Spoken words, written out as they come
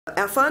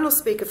Our final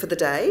speaker for the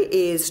day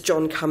is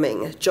John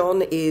Cumming.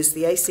 John is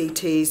the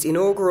ACT's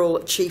inaugural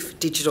Chief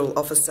Digital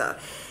Officer.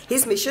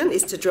 His mission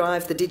is to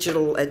drive the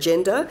digital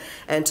agenda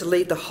and to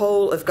lead the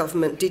whole of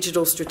government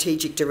digital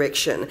strategic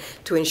direction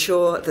to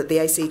ensure that the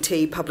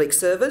ACT public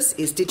service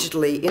is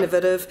digitally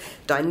innovative,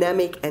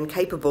 dynamic and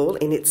capable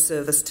in its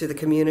service to the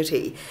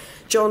community.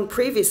 John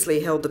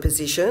previously held the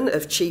position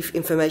of Chief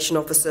Information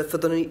Officer for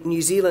the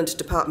New Zealand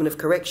Department of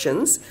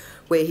Corrections,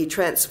 where he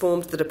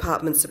transformed the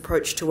department's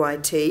approach to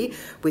IT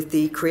with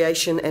the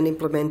creation and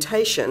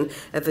implementation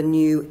of a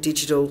new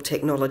digital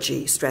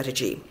technology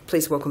strategy.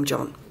 Please welcome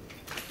John.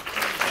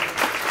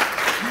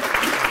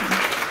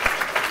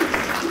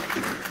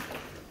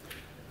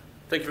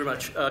 Thank you very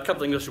much. A couple of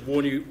things I should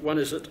warn you. One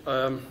is that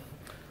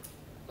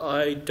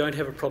I don't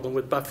have a problem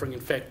with buffering. In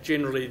fact,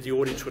 generally the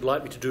audience would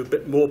like me to do a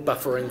bit more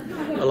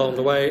buffering along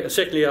the way.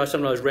 Secondly, I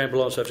sometimes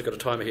ramble on, so I've just got a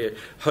timer here.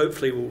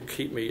 Hopefully will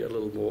keep me a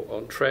little more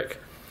on track.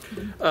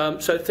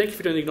 So thank you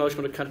for doing the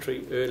acknowledgement of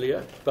country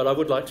earlier, but I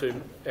would like to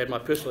add my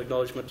personal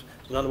acknowledgement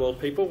to Ngunnawal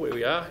people, where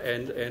we are,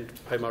 and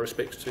pay my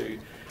respects to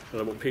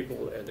Ngunnawal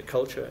people and the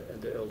culture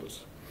and the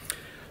elders.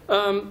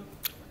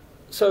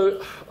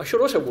 So I should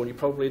also warn you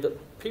probably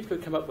that people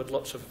who come up with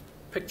lots of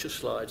picture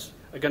slides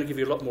are going to give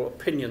you a lot more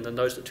opinion than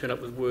those that turn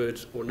up with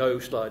words or no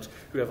slides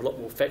who have a lot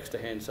more facts to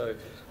hand. So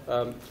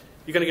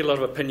you're going to get a lot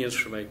of opinions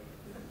from me.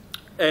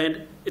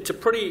 And it's a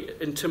pretty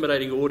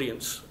intimidating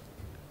audience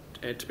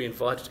and to be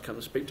invited to come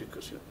and speak to,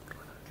 because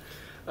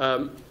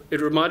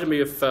it reminded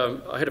me of,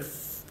 I had a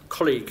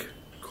colleague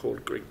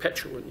called Greg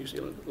Patchell in New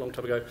Zealand a long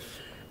time ago,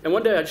 and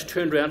one day I just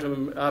turned around to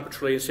him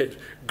arbitrarily and said,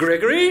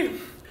 "Gregory?"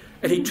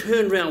 And he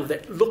turned around with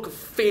that look of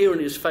fear in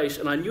his face,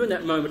 and I knew in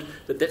that moment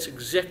that that's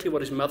exactly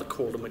what his mother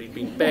called him when he'd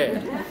been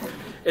bad.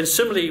 And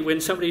similarly,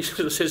 when somebody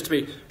sort of says to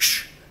me,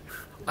 "Shh,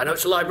 I know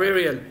it's a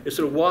librarian," it's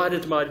sort of wired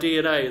into my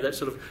DNA, that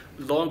sort of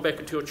long back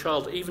into your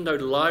childhood. Even though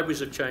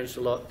libraries have changed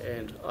a lot,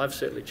 and I've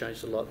certainly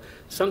changed a lot,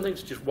 some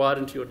things are just wired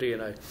into your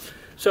DNA.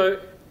 So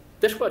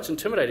that's why it's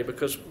intimidating,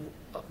 because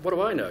what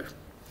do I know?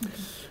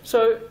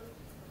 So,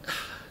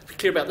 to be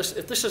clear about this,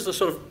 if this is the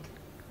sort of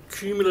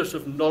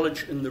cumulative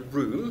knowledge in the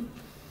room,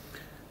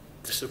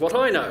 this is what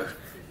I know,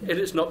 and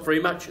it's not very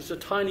much. It's a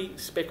tiny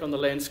speck on the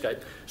landscape.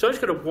 So I'm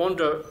just going to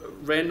wander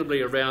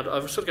randomly around.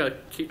 I'm sort of going to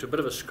keep to a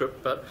bit of a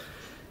script, but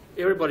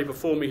everybody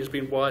before me has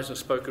been wise and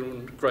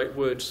spoken great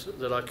words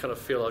that I kind of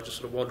feel I'll just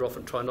sort of wander off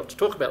and try not to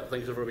talk about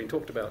things that have already been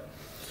talked about.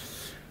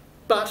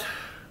 But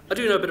I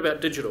do know a bit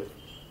about digital,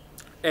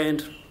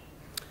 and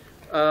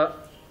it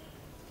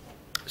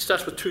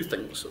starts with two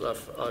things that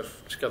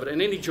I've discovered.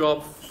 And any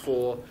job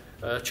for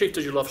a Chief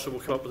Digital Officer will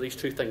come up with these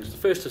two things. The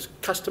first is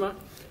customer,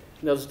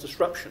 and the other is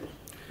disruption.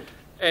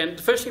 And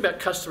the first thing about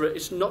customer,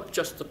 it's not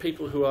just the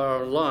people who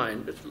are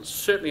online, but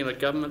certainly in a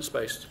government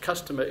space, the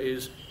customer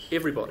is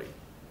everybody.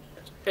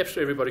 It's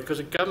absolutely everybody, because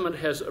a government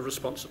has a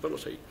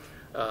responsibility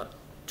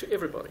to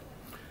everybody.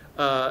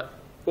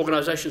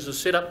 Organisations are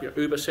set up,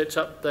 Uber sets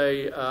up,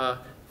 they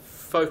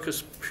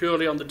focus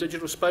purely on the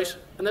digital space,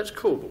 and that's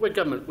cool, but we're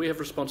government, we have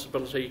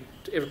responsibility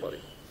to everybody.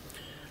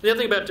 The other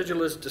thing about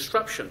digital is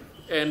disruption,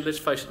 and let's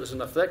face it, there's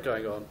enough of that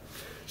going on.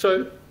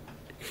 So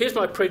here's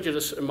my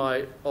prejudice and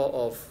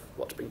of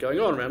what's been going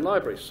on around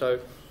libraries. So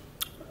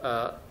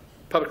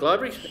public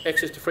libraries,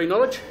 access to free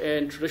knowledge,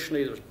 and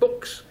traditionally there's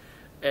books,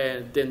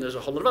 and then there's a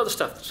whole lot of other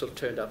stuff that sort of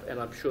turned up,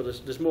 and I'm sure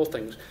there's more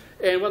things.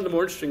 And one of the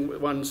more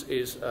interesting ones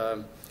is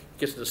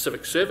gets into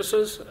civic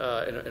services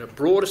in a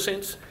broader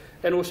sense,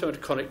 and also into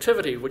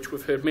connectivity, which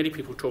we've heard many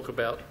people talk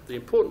about the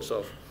importance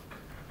of.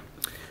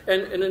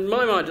 And in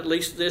my mind, at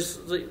least, there's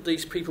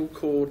these people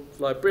called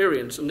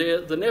librarians, and they're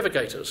the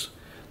navigators.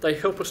 They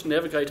help us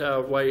navigate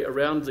our way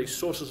around these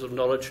sources of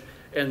knowledge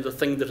and the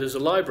thing that is a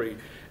library.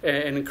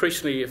 And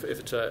increasingly, if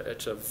it's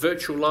a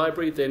virtual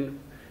library, then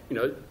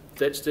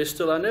they're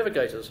still our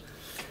navigators.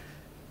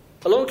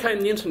 Along came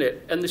the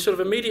internet, and the sort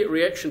of immediate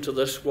reaction to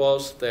this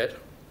was that,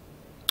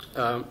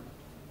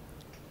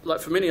 like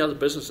for many other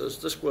businesses,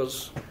 this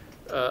was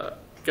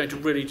going to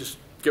really just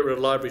get rid of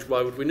libraries.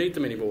 Why would we need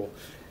them anymore?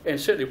 And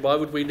certainly, why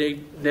would we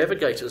need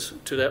navigators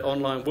to that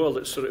online world?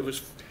 It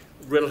was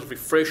relatively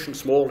fresh and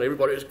small, and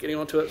everybody was getting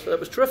onto it, so that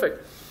was terrific.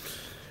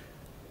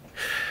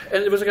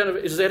 And it was a kind of,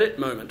 is that it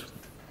moment.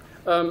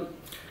 Those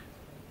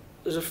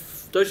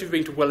who've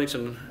been to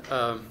Wellington,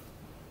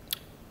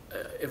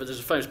 there's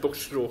a famous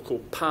bookstore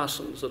called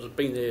Parsons that has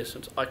been there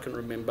since I can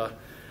remember,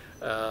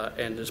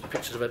 and there's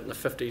pictures of it in the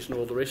 50s and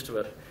all the rest of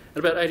it.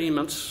 And about 18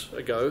 months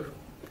ago,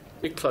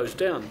 it closed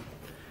down.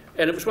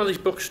 And it was one of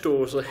these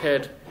bookstores that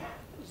had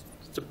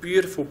the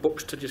beautiful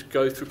books to just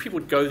go through. People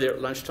would go there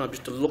at lunchtime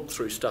just to look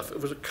through stuff.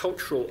 It was a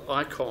cultural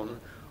icon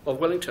of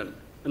Wellington,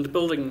 and the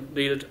building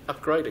needed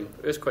upgrading,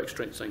 earthquake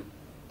strengthening.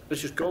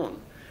 It's just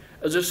gone.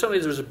 And suddenly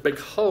there was a big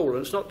hole, and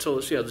it's not till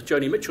it's the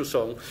Joni Mitchell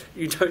song,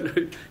 you don't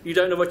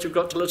know what you've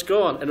got till it's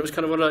gone. And it was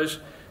kind of one of those,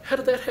 how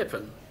did that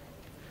happen?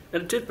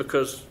 And it did,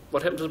 because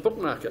what happened to the book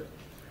market?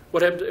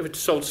 What happened if it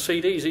sold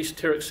CDs,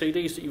 esoteric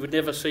CDs that you would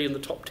never see in the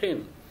top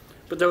 10?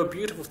 But they were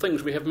beautiful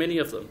things. We have many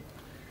of them.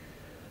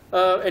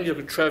 And you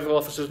look at travel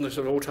offices, and the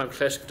sort of all-time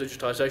classic of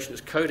digitisation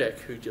is Kodak,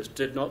 who just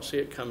did not see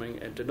it coming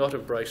and did not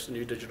embrace the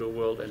new digital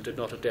world and did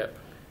not adapt,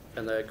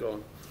 and they're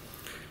gone.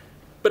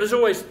 But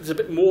there's a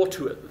bit more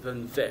to it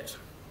than that,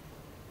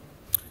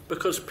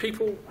 because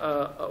people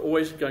are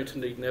always going to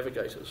need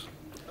navigators.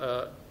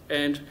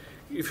 And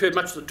you've heard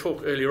much of the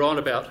talk earlier on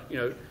about,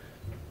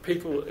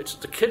 people, it's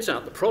the kids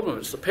aren't the problem,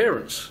 it's the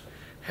parents.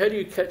 How do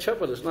you catch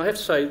up with this? And I have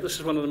to say, this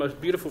is one of the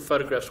most beautiful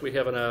photographs we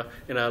have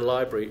in our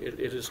library. It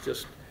is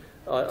just,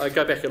 I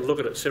go back and look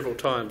at it several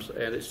times,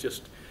 and it's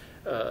just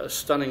a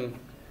stunning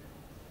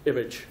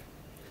image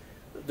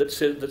that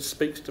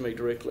speaks to me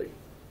directly.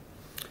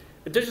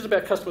 Digital is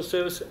about customer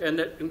service, and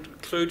that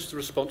includes the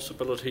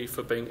responsibility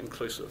for being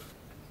inclusive.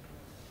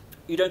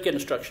 You don't get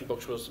instruction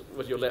books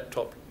with your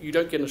laptop. You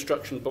don't get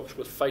instruction books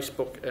with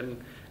Facebook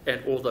and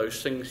all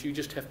those things. You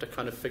just have to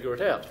kind of figure it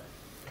out.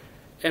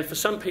 And for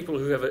some people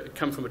who have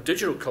come from a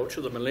digital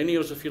culture, the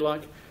millennials, if you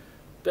like,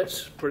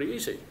 that's pretty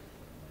easy.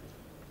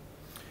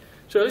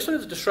 So let's look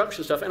at the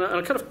disruption stuff. And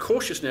I'm kind of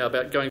cautious now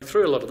about going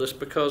through a lot of this,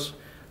 because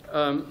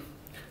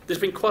there's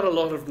been quite a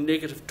lot of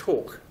negative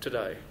talk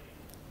today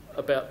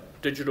about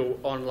digital,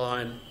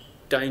 online,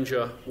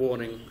 danger,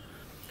 warning.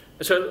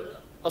 And so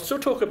I'll still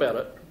talk about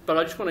it, but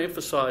I just want to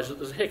emphasise that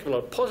there's a heck of a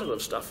lot of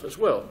positive stuff as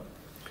well.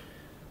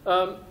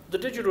 The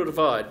digital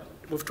divide,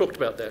 we've talked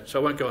about that, so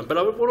I won't go on. But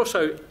I would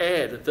also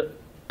add that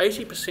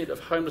 80% of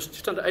homeless,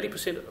 just under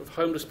 80% of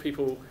homeless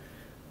people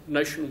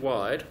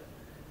nationwide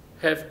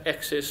have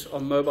access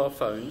on mobile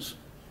phones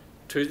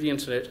to the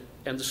internet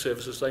and the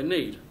services they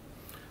need.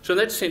 So in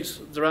that sense,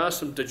 there are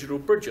some digital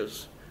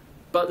bridges,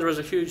 but there is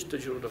a huge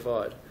digital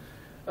divide.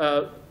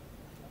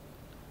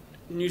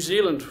 New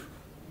Zealand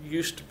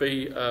used to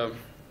be,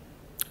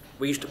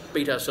 we used to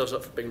beat ourselves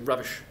up for being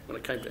rubbish when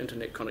it came to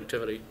internet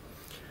connectivity.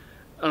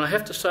 And I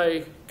have to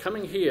say,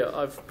 coming here,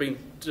 I've been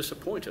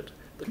disappointed.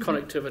 The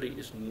connectivity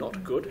is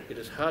not good, it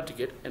is hard to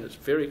get, and it's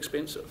very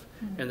expensive.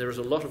 And there is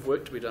a lot of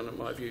work to be done, in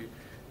my view,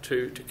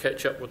 to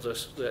catch up with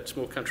that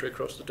small country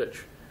across the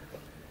ditch.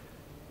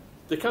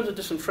 There comes a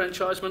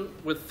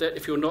disenfranchisement with that.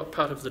 If you're not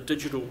part of the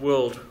digital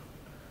world,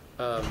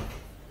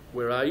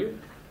 where are you?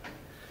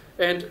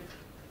 And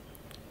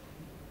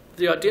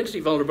the identity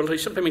vulnerability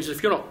simply means that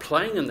if you're not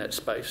playing in that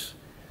space,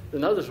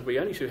 then others will be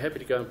only too happy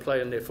to go and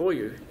play in there for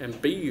you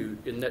and be you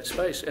in that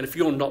space. And if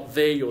you're not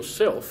there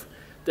yourself,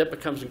 that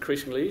becomes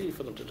increasingly easy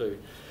for them to do.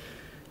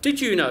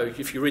 Did you know,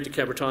 if you read the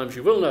Canberra Times,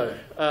 you will know,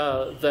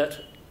 that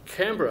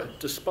Canberra,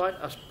 despite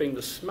us being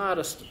the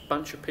smartest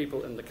bunch of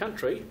people in the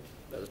country,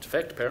 that's a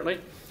fact apparently,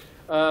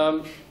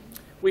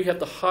 we have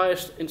the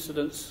highest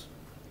incidence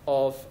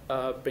of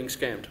being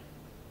scammed.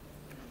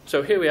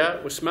 So here we are,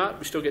 we're smart,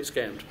 we still get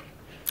scammed.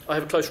 I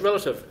have a close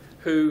relative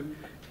who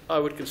I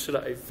would consider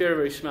a very,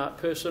 very smart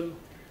person.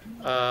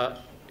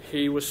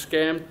 He was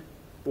scammed,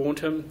 warned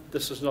him,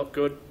 this is not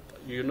good,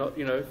 you're not,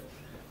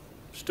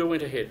 still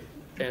went ahead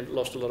and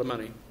lost a lot of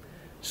money.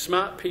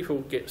 Smart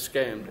people get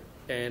scammed,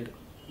 and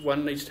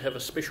one needs to have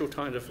a special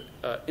kind of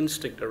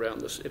instinct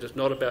around this. It is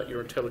not about your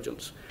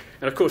intelligence.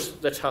 And of course,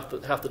 that's half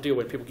the deal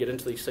when people get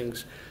into these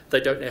things. They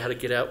don't know how to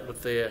get out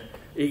with their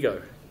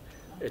ego.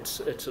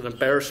 It's an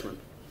embarrassment.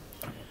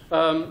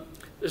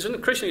 There's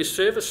increasingly a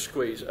service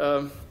squeeze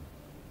that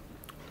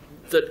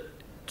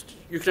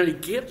you can only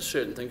get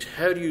certain things.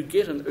 How do you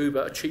get an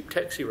Uber, a cheap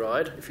taxi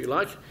ride, if you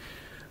like,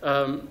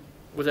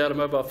 without a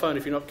mobile phone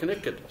if you're not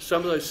connected?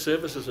 Some of those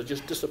services are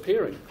just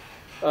disappearing.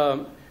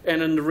 And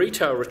in the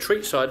retail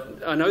retreat side,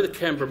 I know the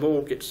Canberra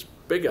Mall gets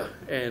bigger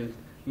and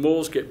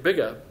malls get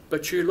bigger,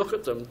 but you look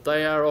at them,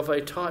 they are of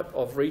a type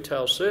of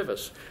retail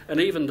service. And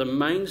even the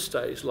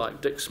mainstays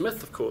like Dick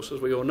Smith, of course, as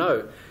we all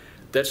know,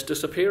 that's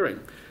disappearing.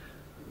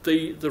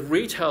 The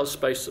retail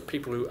space that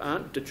people who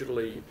aren't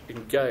digitally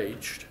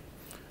engaged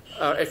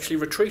are actually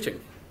retreating.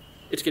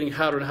 It's getting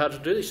harder and harder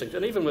to do these things.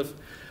 And even with,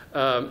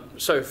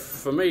 so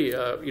for me,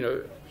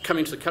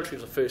 coming to the country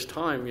for the first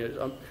time,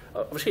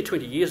 I was here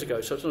 20 years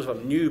ago, so it's not as if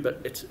I'm new, but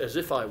it's as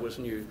if I was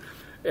new.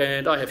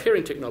 And I have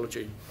hearing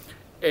technology,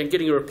 and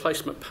getting a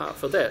replacement part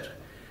for that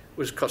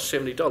cost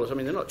 $70. I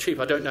mean, they're not cheap.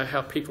 I don't know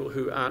how people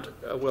who aren't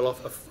well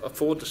off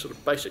afford the sort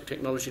of basic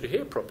technology to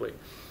hear properly.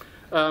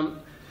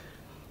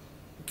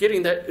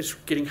 Getting that is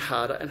getting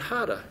harder and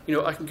harder.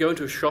 I can go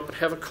into a shop and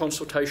have a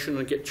consultation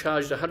and get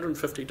charged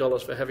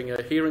 $150 for having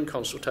a hearing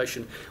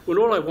consultation, when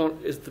all I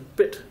want is the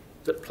bit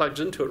that plugs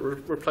into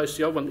it, replace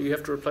the old one that you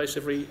have to replace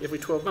every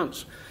 12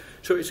 months.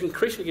 So it's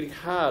increasingly getting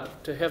hard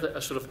to have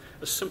a sort of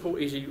a simple,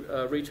 easy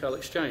retail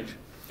exchange.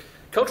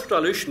 Cultural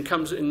dilution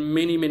comes in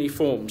many, many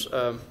forms,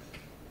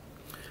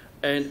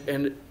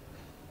 and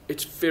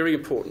it's very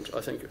important,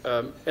 I think.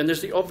 And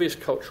there's the obvious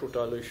cultural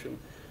dilution.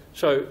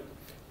 So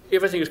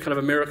everything is kind of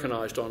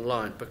Americanized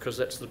online because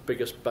that's the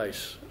biggest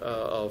base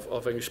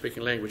of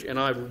English-speaking language. And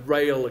I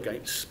rail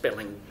against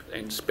spelling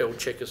and spell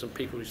checkers and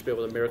people who spell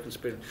with American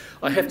spelling.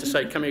 I have to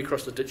say, coming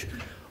across the ditch,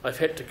 I've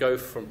had to go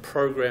from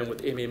program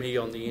with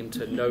MME on the end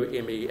to no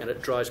ME, and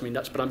it drives me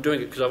nuts. But I'm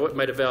doing it because I've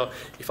made a vow,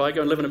 if I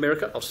go and live in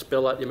America, I'll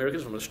spell like the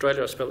Americans. From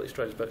Australia, I'll spell like the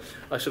Australians. But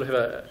I sort of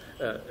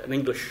have an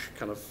English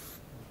kind of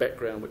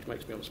background, which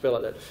makes me want to spell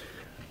like that.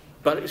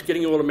 But it's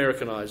getting all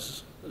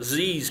Americanized.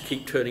 Z's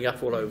keep turning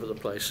up all over the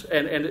place.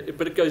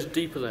 But it goes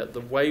deeper than that,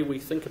 the way we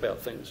think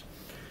about things.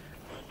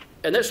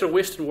 And that sort of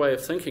Western way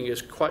of thinking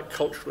is quite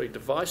culturally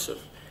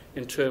divisive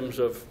in terms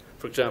of,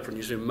 for example,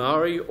 New Zealand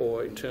Maori,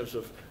 or in terms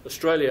of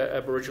Australia,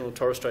 Aboriginal and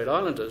Torres Strait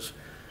Islanders.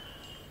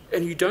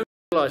 And you don't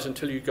realise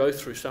until you go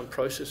through some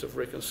process of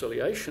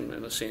reconciliation,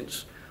 in a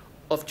sense,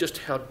 of just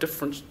how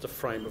different the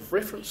frame of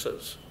reference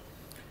is.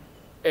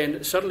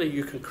 And suddenly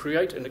you can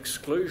create an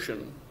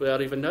exclusion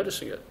without even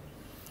noticing it.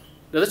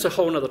 Now, that's a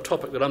whole other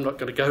topic that I'm not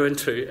going to go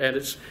into,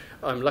 and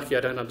I'm lucky I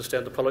don't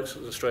understand the politics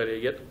of Australia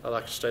yet. I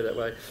like to stay that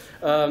way.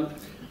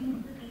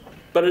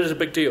 But it is a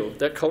big deal,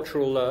 that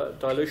cultural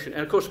dilution.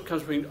 And, of course, it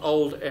comes between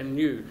old and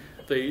new.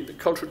 The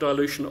cultural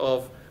dilution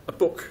of a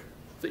book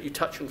that you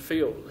touch and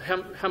feel.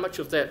 How much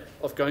of that,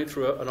 of going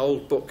through an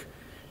old book,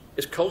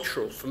 is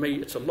cultural? For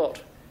me, it's a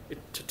lot.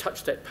 To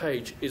touch that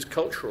page is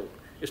cultural.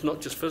 It's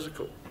not just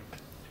physical.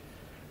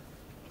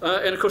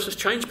 And, of course, there's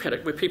change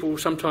panic, where people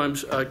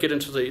sometimes get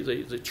into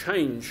the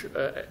change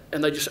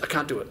and they just, I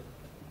can't do it.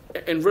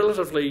 And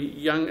relatively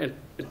young and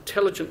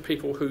intelligent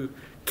people who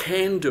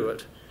can do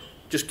it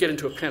just get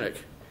into a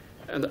panic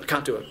and I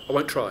can't do it. I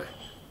won't try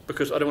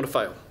because I don't want to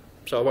fail,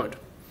 so I won't.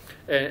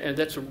 And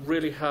that's a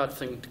really hard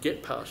thing to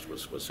get past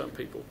with some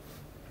people.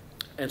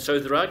 And so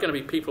there are going to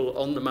be people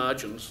on the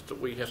margins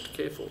that we have to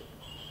care for.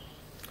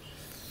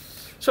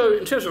 So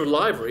in terms of a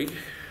library,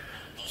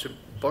 to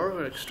borrow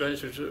an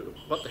exchange,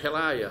 what the hell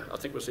are you? I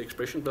think was the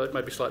expression, but it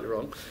may be slightly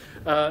wrong.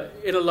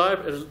 In a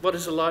library, what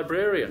is a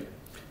librarian?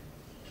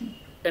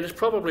 And it's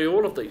probably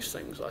all of these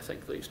things, I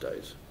think, these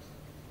days.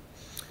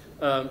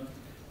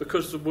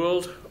 Because the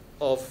world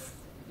of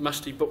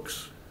musty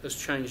books has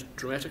changed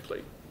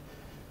dramatically.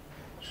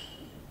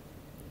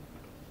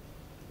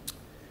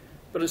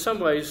 But in some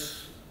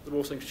ways, the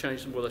more things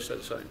change, the more they stay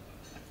the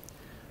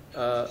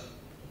same.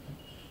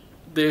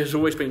 There's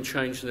always been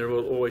change and there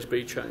will always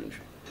be change.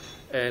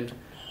 And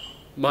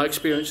my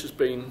experience has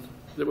been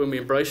that when we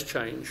embrace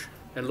change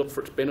and look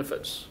for its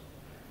benefits,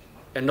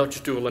 and not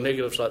just do all the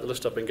negatives like the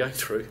list I've been going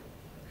through,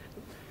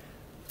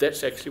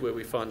 that's actually where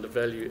we find the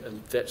value,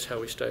 and that's how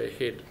we stay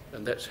ahead,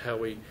 and that's how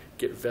we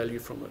get value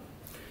from it.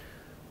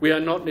 We are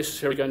not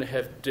necessarily going to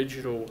have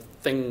digital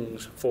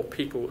things for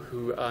people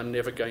who are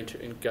never going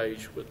to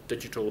engage with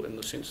digital in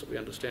the sense that we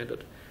understand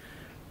it.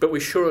 But we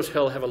sure as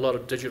hell have a lot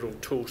of digital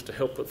tools to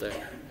help with that.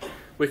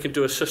 We can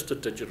do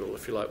assisted digital,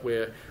 if you like,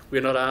 where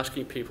we're not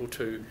asking people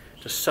to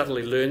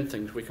subtly learn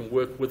things. We can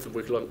work with them,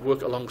 we can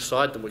work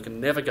alongside them, we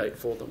can navigate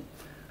for them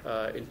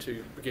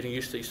into getting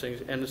used to these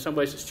things. And in some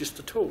ways, it's just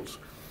the tools.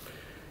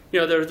 You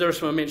know, there are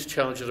some immense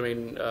challenges, I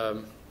mean,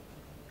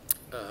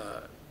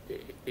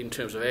 in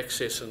terms of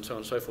access and so on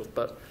and so forth,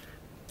 but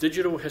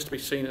digital has to be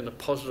seen in a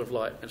positive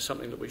light and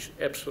something that we should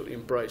absolutely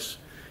embrace.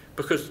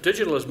 Because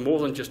digital is more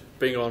than just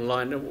being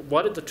online.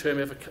 Why did the term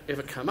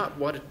ever come up?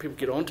 Why did people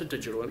get onto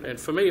digital? And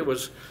for me, it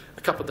was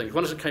a couple of things.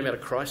 One is it came out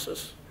of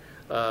crisis,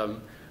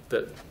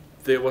 that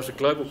there was a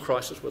global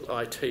crisis with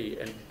IT,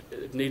 and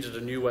it needed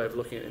a new way of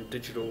looking at it, and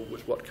digital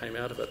was what came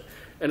out of it.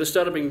 And it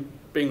started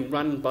being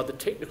run by the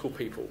technical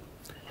people,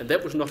 and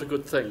that was not a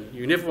good thing.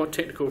 You never want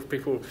technical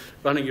people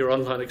running your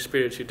online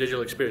experience, your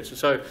digital experience. And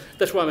so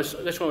that's why I'm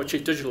a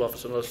Chief Digital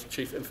Officer, not a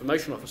Chief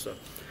Information Officer.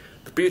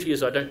 The beauty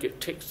is I don't get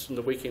texts in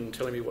the weekend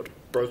telling me what's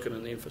broken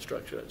in the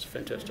infrastructure. It's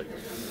fantastic.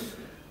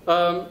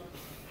 So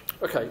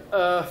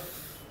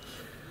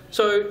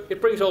it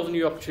brings all the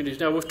new opportunities.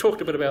 Now, we've talked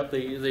a bit about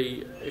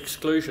the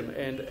exclusion,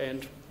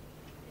 and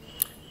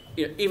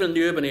you know, even in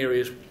the urban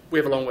areas, we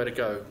have a long way to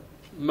go.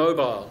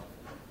 Mobile.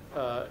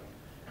 The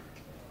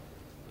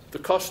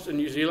cost in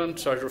New Zealand,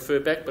 sorry to refer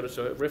back, but it's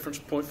a reference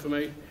point for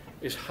me,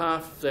 is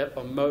half that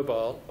on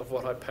mobile of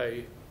what I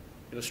pay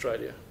in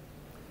Australia.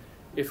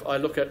 If I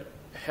look at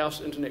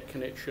house internet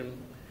connection,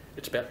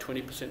 it's about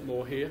 20%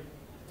 more here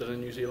than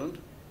in New Zealand.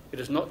 It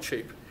is not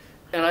cheap.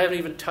 And I haven't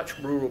even touched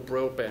rural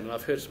broadband, and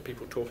I've heard some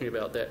people talking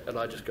about that, and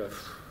I just go,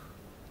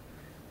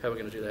 how are we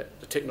going to do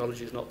that? The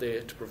technology is not there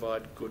to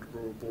provide good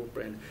rural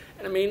broadband.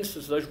 And it means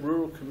that those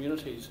rural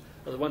communities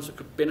are the ones that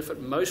could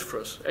benefit most for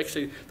us.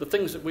 Actually, the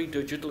things that we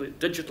do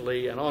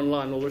digitally and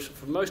online and all this,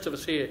 for most of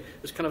us here,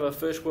 is kind of a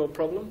first world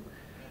problem.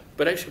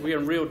 But actually, we're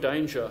in real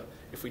danger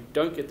if we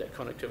don't get that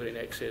connectivity and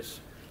access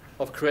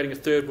of creating a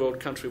third world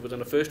country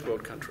within a first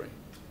world country.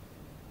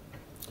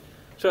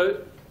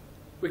 So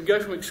we can go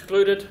from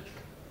excluded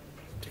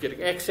to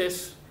getting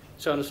access,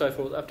 so on and so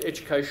forth, up to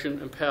education,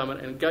 empowerment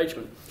and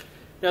engagement.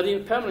 Now the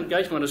empowerment and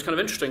engagement one is kind of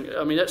interesting.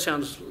 I mean, that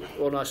sounds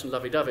all nice and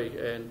lovey-dovey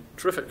and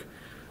terrific.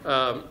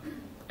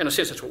 In a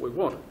sense, that's what we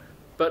want.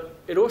 But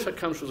it also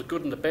comes with the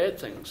good and the bad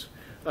things.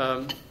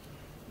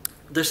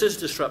 This is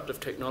disruptive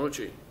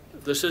technology.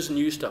 This is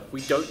new stuff.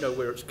 We don't know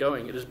where it's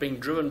going. It is being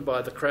driven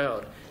by the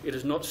crowd. It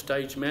is not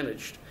stage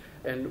managed.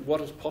 And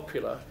what is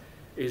popular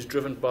is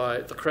driven by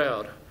the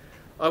crowd.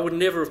 I would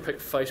never have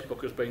picked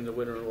Facebook as being the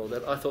winner and all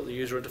that. I thought the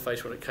user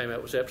interface when it came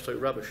out was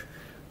absolute rubbish.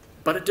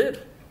 But it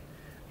did.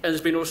 And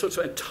there's been all sorts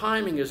of, and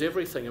timing is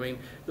everything. I mean,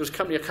 there was a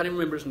company, I can't even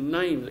remember its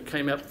name, that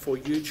came out before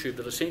YouTube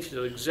that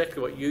essentially did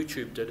exactly what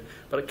YouTube did,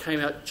 but it came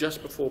out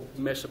just before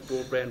massive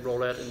broadband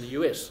rollout in the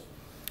US.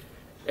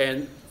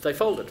 And they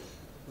folded.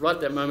 Right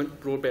at that moment,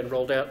 broadband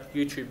rolled out,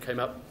 YouTube came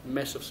up,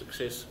 massive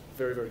success,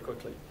 very, very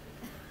quickly.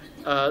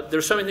 There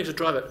are so many things that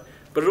drive it,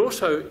 but it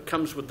also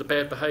comes with the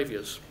bad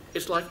behaviours.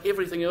 It's like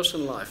everything else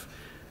in life.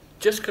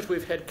 Just because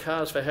we've had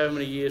cars for how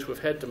many years we've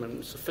had them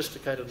and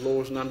sophisticated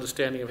laws and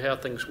understanding of how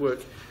things work,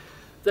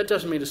 that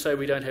doesn't mean to say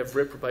we don't have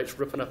reprobates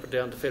ripping up and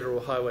down the federal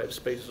highway at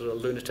speeds that are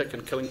lunatic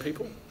and killing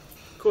people.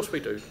 Of course we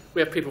do.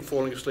 We have people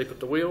falling asleep at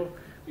the wheel.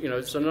 You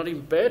know, so not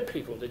even bad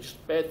people, they're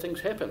just bad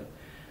things happen.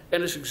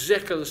 And it's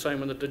exactly the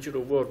same in the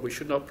digital world. We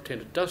should not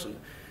pretend it doesn't,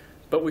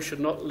 but we should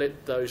not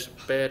let those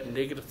bad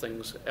negative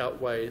things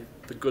outweigh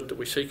the good that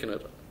we seek in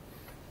it.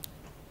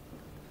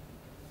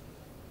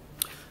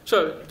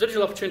 So,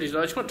 digital opportunities,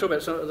 and I just want to talk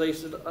about some of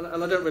these, and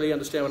I don't really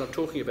understand what I'm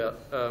talking about.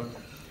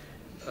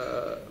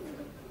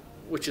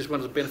 Which is one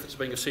of the benefits of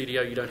being a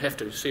CDO. You don't have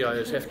to.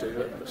 CIOs have to.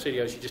 But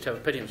CDOs, you just have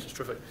opinions. It's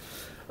terrific.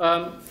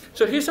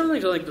 So here's some of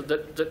the things I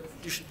think that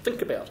you should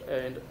think about.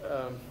 And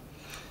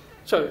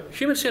so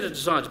human-centered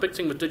design is a big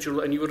thing with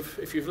digital. And you would have,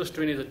 if you've listened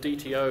to any of the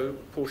DTO,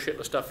 Paul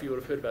Shetler stuff, you would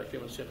have heard about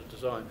human-centered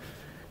design.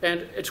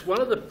 And it's one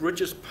of the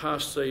bridges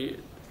past the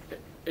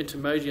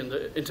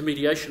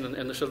intermediation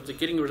and the sort of the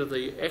getting rid of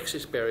the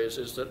access barriers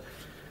is that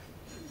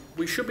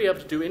we should be able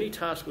to do any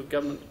task with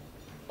government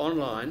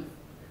online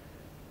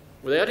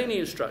without any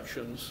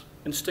instructions,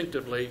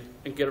 instinctively,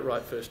 and get it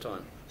right first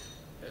time,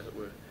 as it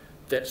were.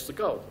 That's the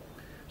goal.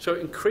 So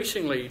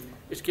increasingly,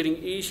 it's getting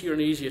easier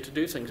and easier to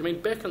do things. I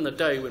mean, back in the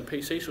day when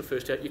PCs were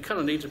first out, you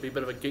kind of needed to be a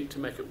bit of a geek to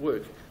make it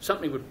work.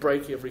 Something would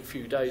break every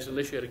few days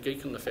unless you had a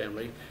geek in the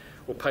family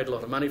or paid a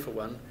lot of money for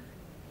one.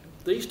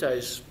 These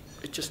days,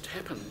 it just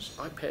happens.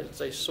 iPads,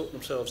 they sort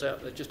themselves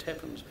out, it just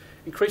happens.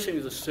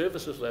 Increasingly, the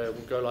services layer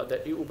will go like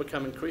that. It will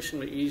become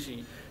increasingly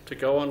easy to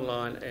go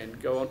online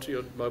and go onto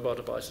your mobile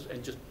devices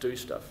and just do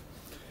stuff.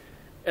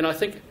 And I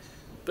think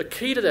the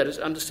key to that is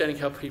understanding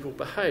how people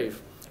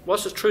behave.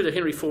 Whilst it's true that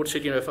Henry Ford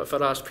said, you know, if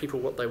I'd asked people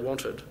what they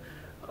wanted,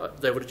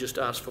 they would have just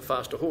asked for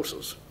faster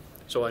horses.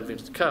 So I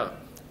invented the car.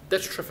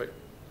 That's terrific.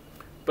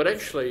 But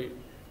actually,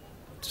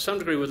 to some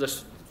degree with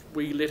this,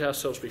 we let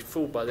ourselves be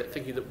fooled by that,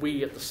 thinking that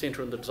we at the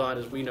centre and the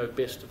designers, we know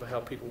best of how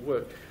people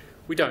work.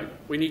 We don't.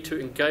 We need to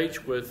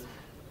engage with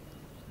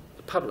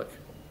the public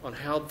on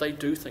how they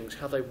do things,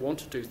 how they want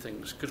to do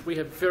things, because we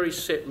have very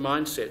set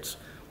mindsets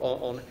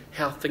on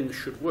how things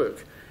should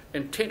work.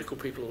 And technical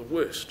people are the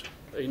worst.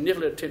 You never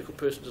let a technical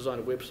person design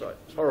a website.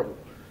 It's horrible.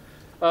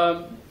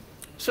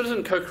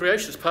 Citizen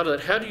co-creation is part of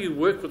that. How do you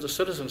work with the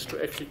citizens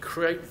to actually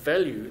create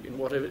value in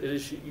whatever it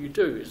is you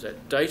do? Is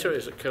that data?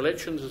 Is it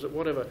collections? Is it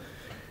whatever?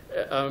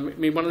 I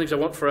mean, one of the things I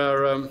want for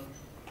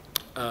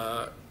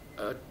our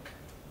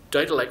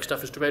data lake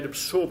stuff is to be able to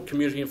absorb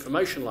community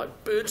information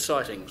like bird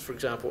sightings, for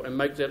example, and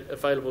make that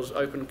available as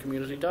open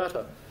community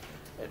data.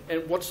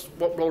 And what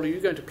role are you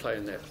going to play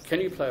in that?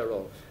 Can you play a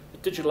role? The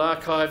digital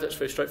archive, that's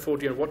very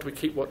straightforward. You know, what do we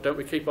keep, what don't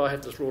we keep? I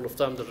have this rule of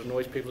thumb that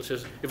annoys people that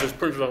says if it's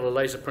printed on a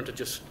laser printer,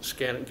 just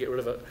scan it and get rid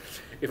of it.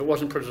 If it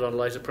wasn't printed on a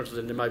laser printer,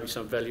 then there may be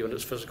some value in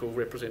its physical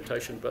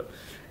representation, but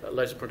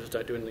laser printers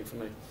don't do anything for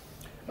me.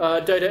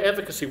 Data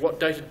advocacy, what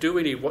data do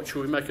we need? What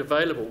should we make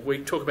available? We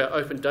talk about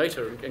open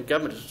data, and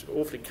government is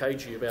awfully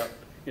cagey about,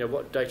 you know,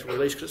 what data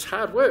release, because it's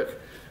hard work.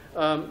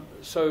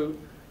 So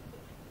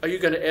are you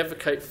going to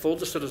advocate for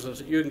the citizens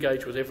that you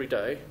engage with every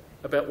day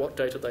about what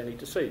data they need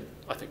to see?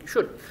 I think you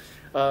should.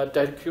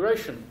 Data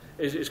curation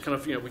is kind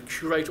of, you know, we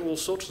curate all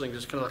sorts of things.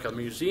 It's kind of like a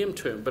museum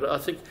term, but I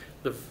think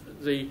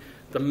the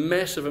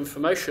massive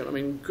information, I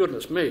mean,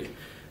 goodness me,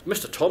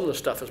 Mr. Tomlin's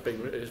stuff has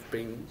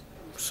been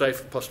saved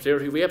for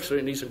posterity. We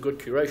absolutely need some good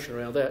curation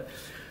around that.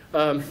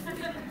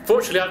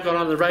 Fortunately, I've gone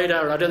on the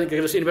radar, and I don't think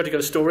anybody's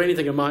going to store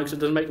anything in mine because it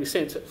doesn't make any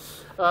sense.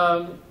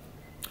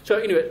 So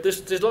anyway,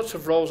 there's lots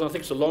of roles, and I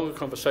think it's a longer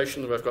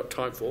conversation than I've got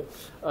time for,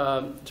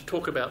 to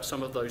talk about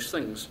some of those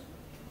things.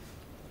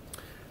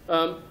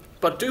 But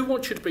I do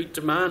want you to be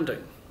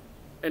demanding,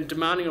 and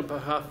demanding on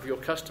behalf of your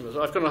customers.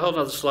 I've got a whole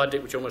other slide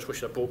deck, which I almost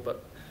wish I bought,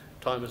 but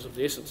time is of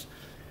the essence,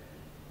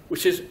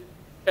 which is,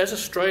 as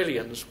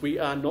Australians, we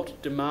are not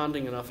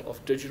demanding enough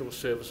of digital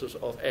services,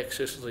 of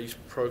access to these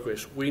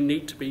progress. We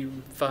need to be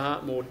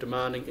far more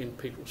demanding in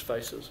people's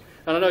faces.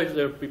 And I know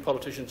there will be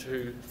politicians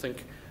who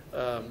think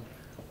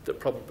that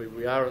probably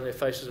we are in their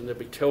faces, and there'll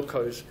be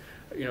telcos.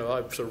 You know,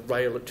 I sort of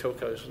rail at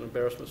telcos and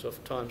embarrass myself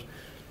at times.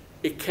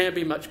 It can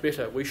be much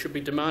better. We should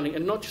be demanding,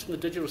 and not just in the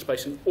digital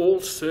space, in all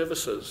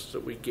services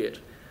that we get,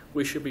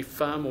 we should be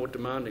far more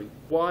demanding.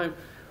 Why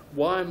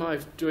am I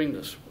doing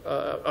this?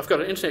 I've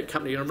got an internet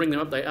company, and I ring them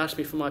up, they ask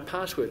me for my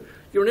password.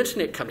 You're an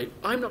internet company.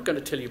 I'm not going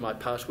to tell you my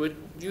password.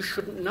 You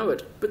shouldn't know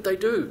it, but they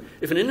do.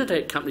 If an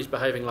internet company's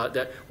behaving like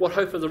that, what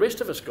hope have the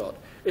rest of us got?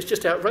 It's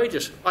just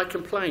outrageous. I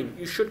complain.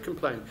 You should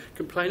complain.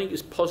 Complaining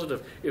is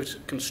positive if it's a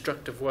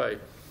constructive way.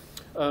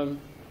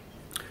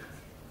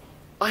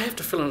 I have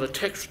to fill in a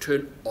tax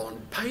return on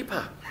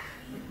paper.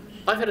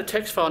 I've had a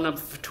tax file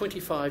number for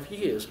 25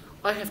 years.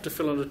 I have to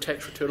fill in a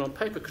tax return on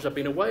paper because I've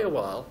been away a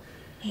while,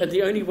 and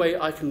the only way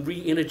I can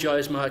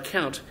re-energise my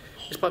account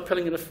is by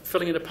filling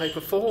in a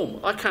paper form.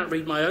 I can't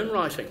read my own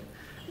writing.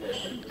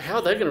 How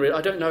are they going to read it?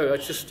 I don't know.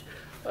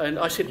 And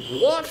I said,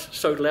 what?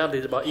 So loudly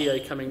that my EA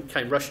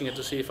came rushing in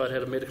to see if I'd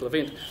had a medical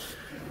event.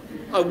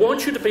 I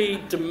want you to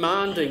be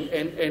demanding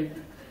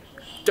and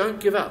don't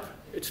give up.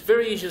 It's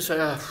very easy to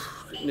say,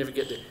 never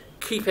get there.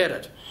 Keep at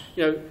it.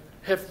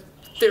 Have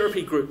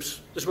therapy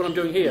groups. This is what I'm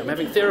doing here. I'm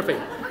having therapy.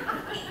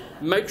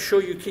 Make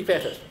sure you keep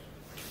at it.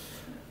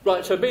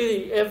 Right, so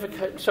be the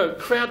advocate. So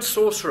crowd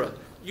sorcerer.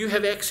 You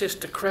have access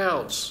to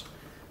crowds.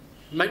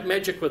 Make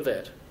magic with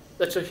that.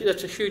 That's a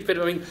huge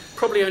benefit. I mean,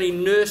 probably only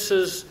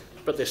nurses,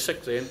 but they're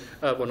sick then.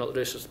 Well, not the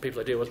nurses, the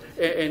people I deal with,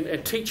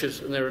 and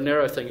teachers, and they're a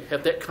narrow thing,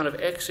 have that kind of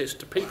access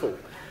to people.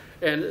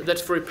 And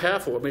that's very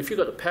powerful. I mean, if you've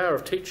got the power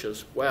of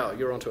teachers, wow,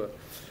 you're onto it.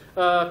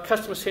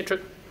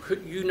 Customer-centric,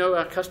 you know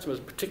our customers,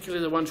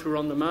 particularly the ones who are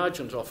on the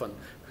margins often,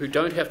 who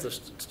don't have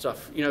this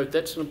stuff.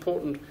 That's an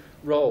important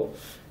role.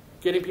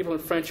 Getting people in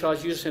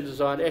franchise, user-centered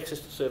design, access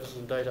to services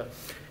and data.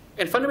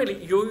 And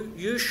fundamentally,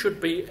 you should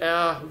be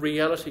our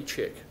reality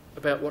check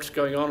about what's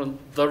going on in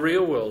the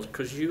real world,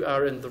 because you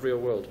are in the real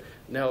world.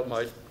 Now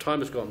my time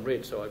has gone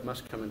red, so I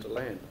must come into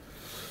land.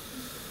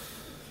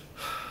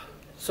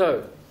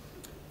 So,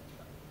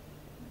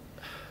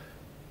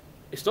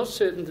 it's not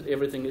certain that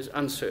everything is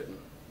uncertain.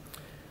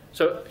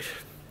 So,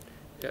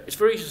 it's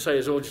very easy to say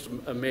it's all just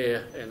a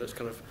mare, and it's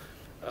kind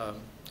of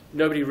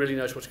nobody really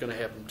knows what's going to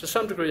happen. To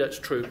some degree that's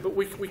true, but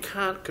we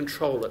can't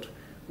control it.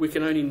 We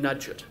can only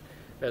nudge it.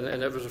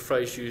 And that was a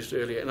phrase used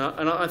earlier. And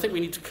I think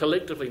we need to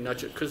collectively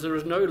nudge it, because there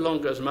is no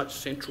longer as much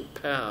central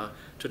power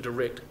to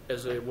direct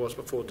as there was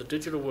before. The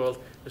digital world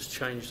has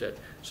changed that.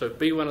 So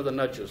be one of the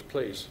nudgers,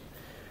 please.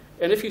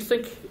 And if you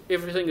think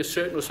everything is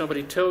certain, or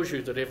somebody tells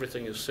you that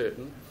everything is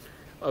certain,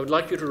 I would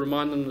like you to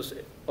remind them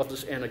of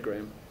this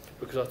anagram,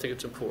 because I think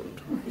it's important.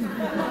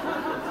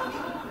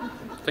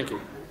 Thank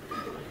you.